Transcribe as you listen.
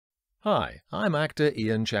Hi, I'm actor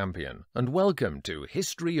Ian Champion, and welcome to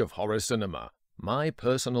History of Horror Cinema, my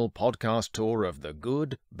personal podcast tour of the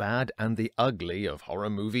good, bad, and the ugly of horror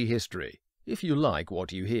movie history. If you like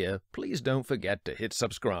what you hear, please don't forget to hit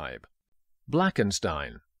subscribe.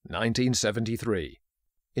 Blackenstein, 1973.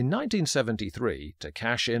 In 1973, to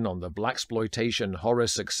cash in on the blaxploitation horror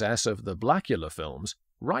success of the Blackula films,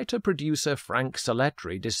 writer-producer Frank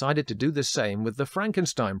Salettri decided to do the same with the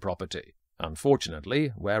Frankenstein property.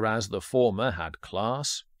 Unfortunately, whereas the former had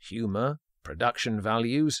class, humor, production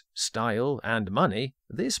values, style, and money,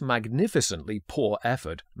 this magnificently poor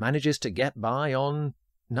effort manages to get by on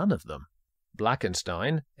none of them.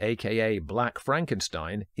 Blackenstein, aka Black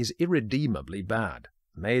Frankenstein, is irredeemably bad,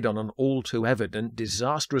 made on an all-too-evident,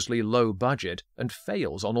 disastrously low budget, and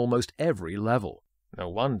fails on almost every level. No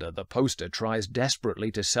wonder the poster tries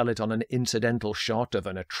desperately to sell it on an incidental shot of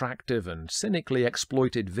an attractive and cynically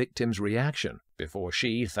exploited victim's reaction, before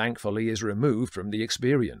she, thankfully, is removed from the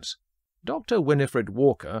experience. Dr. Winifred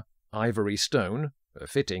Walker, Ivory Stone, a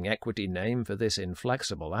fitting equity name for this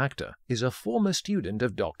inflexible actor, is a former student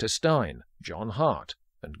of Dr. Stein, John Hart,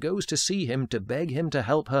 and goes to see him to beg him to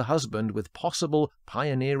help her husband with possible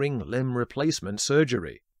pioneering limb replacement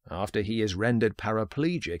surgery, after he is rendered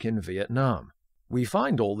paraplegic in Vietnam. We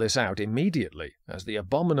find all this out immediately, as the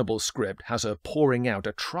abominable script has her pouring out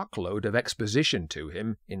a truckload of exposition to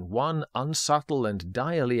him in one unsubtle and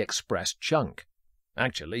direly expressed chunk.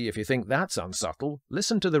 Actually, if you think that's unsubtle,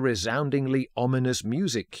 listen to the resoundingly ominous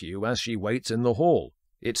music cue as she waits in the hall.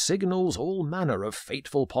 It signals all manner of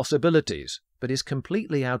fateful possibilities, but is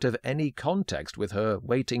completely out of any context with her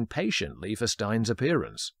waiting patiently for Stein's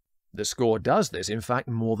appearance. The score does this, in fact,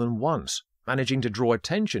 more than once, managing to draw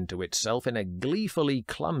attention to itself in a gleefully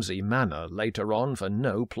clumsy manner later on for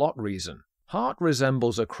no plot reason. Hart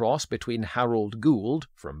resembles a cross between Harold Gould,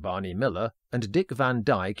 from Barney Miller, and Dick Van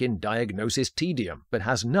Dyke in Diagnosis Tedium, but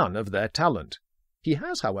has none of their talent. He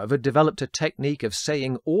has, however, developed a technique of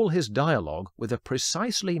saying all his dialogue with a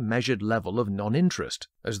precisely measured level of non-interest,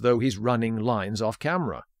 as though he's running lines off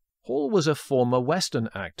camera. Hall was a former Western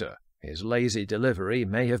actor. His lazy delivery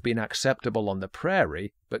may have been acceptable on the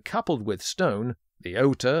prairie, but coupled with Stone, the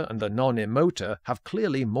oter and the non-emoter have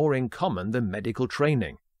clearly more in common than medical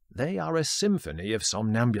training. They are a symphony of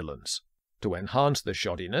somnambulance. To enhance the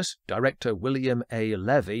shoddiness, director William A.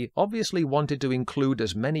 Levy obviously wanted to include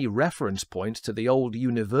as many reference points to the old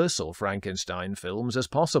Universal Frankenstein films as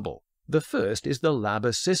possible. The first is the lab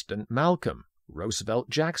assistant Malcolm, Roosevelt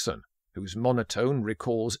Jackson, whose monotone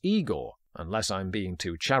recalls Igor, unless I'm being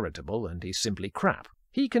too charitable and he's simply crap.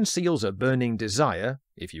 He conceals a burning desire,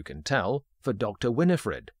 if you can tell, for Dr.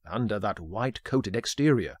 Winifred under that white-coated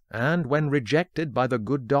exterior, and when rejected by the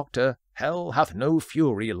good doctor, hell hath no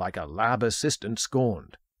fury like a lab assistant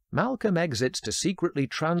scorned. Malcolm exits to secretly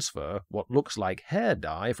transfer what looks like hair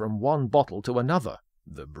dye from one bottle to another.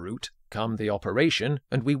 The brute. Come the operation,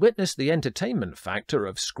 and we witness the entertainment factor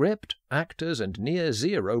of script, actors, and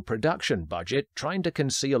near-zero production budget trying to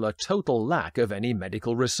conceal a total lack of any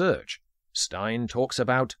medical research. Stein talks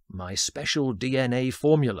about my special DNA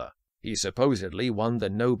formula. He supposedly won the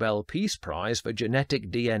Nobel Peace Prize for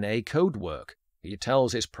genetic DNA code work. He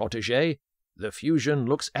tells his protégé, "The fusion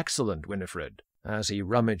looks excellent, Winifred," as he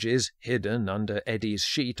rummages hidden under Eddie's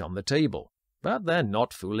sheet on the table. But they're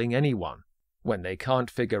not fooling anyone. When they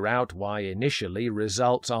can't figure out why initially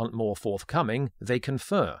results aren't more forthcoming, they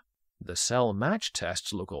confer. The cell match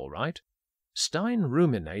tests look all right. Stein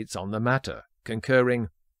ruminates on the matter, concurring,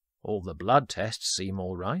 all the blood tests seem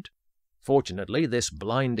all right. Fortunately, this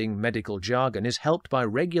blinding medical jargon is helped by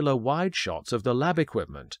regular wide shots of the lab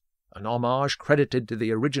equipment, an homage credited to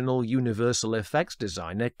the original Universal effects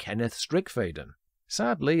designer Kenneth Strickfaden.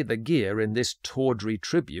 Sadly, the gear in this tawdry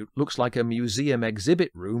tribute looks like a museum exhibit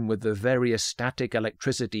room with the various static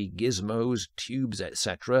electricity gizmos, tubes,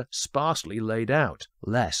 etc. sparsely laid out,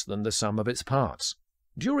 less than the sum of its parts.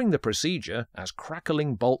 During the procedure, as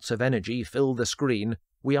crackling bolts of energy fill the screen,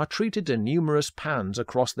 we are treated to numerous pans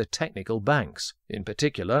across the technical banks, in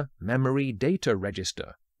particular memory data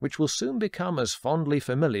register, which will soon become as fondly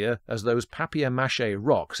familiar as those papier-mâché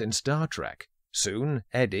rocks in Star Trek. Soon,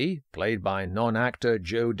 Eddie, played by non-actor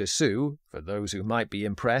Joe Dessous, for those who might be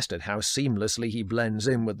impressed at how seamlessly he blends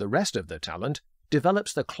in with the rest of the talent,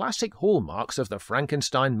 develops the classic hallmarks of the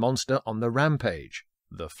Frankenstein monster on the rampage.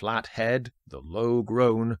 The flat head, the low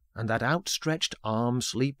groan, and that outstretched arm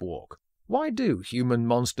sleepwalk. Why do human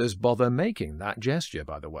monsters bother making that gesture,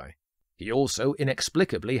 by the way? He also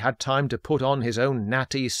inexplicably had time to put on his own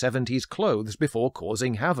natty 70s clothes before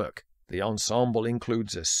causing havoc. The ensemble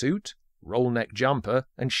includes a suit, roll-neck jumper,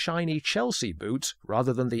 and shiny Chelsea boots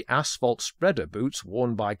rather than the asphalt spreader boots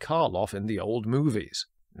worn by Karloff in the old movies.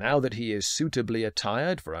 Now that he is suitably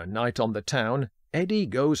attired for a night on the town, Eddie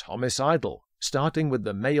goes homicidal, starting with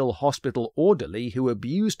the male hospital orderly who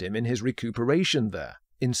abused him in his recuperation there.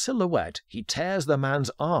 In silhouette, he tears the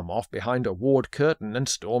man's arm off behind a ward curtain and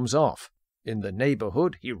storms off. In the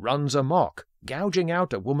neighborhood, he runs amok, gouging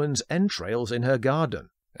out a woman's entrails in her garden.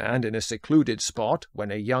 And in a secluded spot,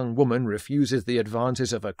 when a young woman refuses the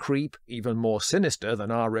advances of a creep even more sinister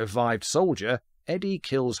than our revived soldier, Eddie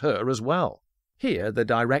kills her as well. Here the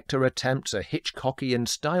director attempts a Hitchcockian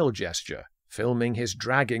style gesture, filming his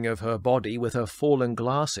dragging of her body with her fallen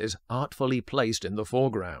glasses artfully placed in the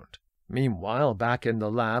foreground. Meanwhile, back in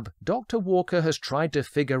the lab, Dr. Walker has tried to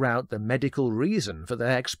figure out the medical reason for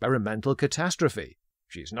their experimental catastrophe.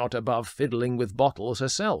 She's not above fiddling with bottles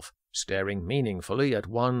herself, staring meaningfully at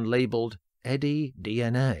one labeled Eddie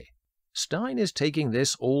DNA. Stein is taking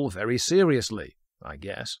this all very seriously, I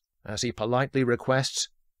guess, as he politely requests,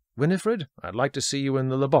 "Winifred, I'd like to see you in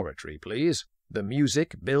the laboratory, please." The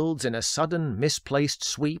music builds in a sudden misplaced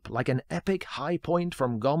sweep like an epic high point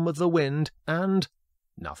from Gone with the Wind, and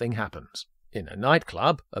nothing happens. In a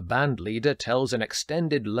nightclub, a band leader tells an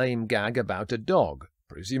extended lame gag about a dog,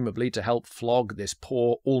 presumably to help flog this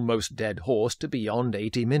poor, almost dead horse to beyond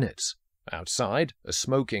 80 minutes. Outside, a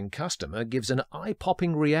smoking customer gives an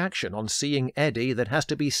eye-popping reaction on seeing Eddie that has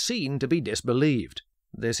to be seen to be disbelieved.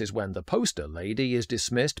 This is when the poster lady is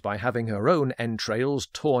dismissed by having her own entrails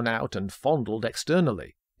torn out and fondled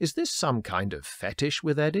externally. Is this some kind of fetish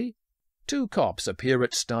with Eddie? 2 cops appear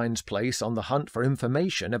at Stein's place on the hunt for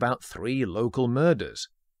information about 3 local murders.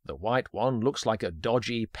 The white one looks like a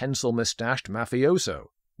dodgy, pencil-moustached mafioso.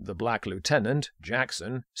 The black lieutenant,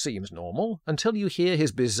 Jackson, seems normal until you hear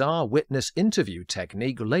his bizarre witness interview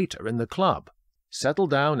technique later in the club. "Settle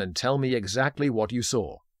down and tell me exactly what you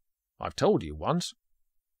saw." "I've told you once."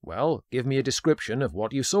 "Well, give me a description of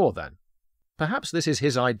what you saw then." Perhaps this is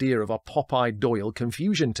his idea of a Popeye Doyle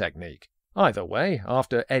confusion technique. Either way,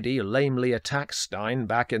 after Eddie lamely attacks Stein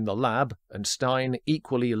back in the lab, and Stein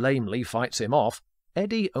equally lamely fights him off,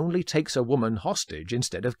 Eddie only takes a woman hostage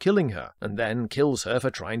instead of killing her, and then kills her for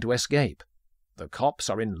trying to escape. The cops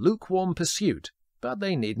are in lukewarm pursuit, but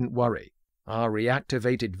they needn't worry. Our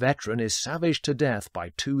reactivated veteran is savaged to death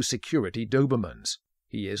by 2 security Dobermans.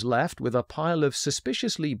 He is left with a pile of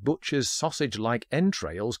suspiciously butcher's sausage-like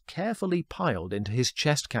entrails carefully piled into his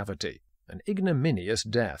chest cavity. An ignominious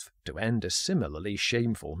death to end a similarly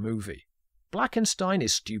shameful movie. Blackenstein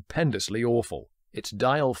is stupendously awful, its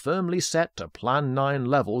dial firmly set to Plan 9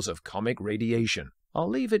 levels of comic radiation. I'll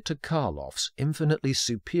leave it to Karloff's infinitely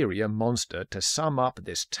superior monster to sum up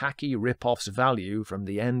this tacky rip-off's value from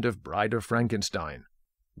the end of Bride of Frankenstein.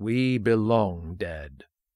 We belong dead.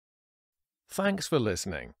 Thanks for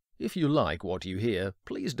listening. If you like what you hear,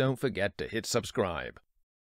 please don't forget to hit subscribe.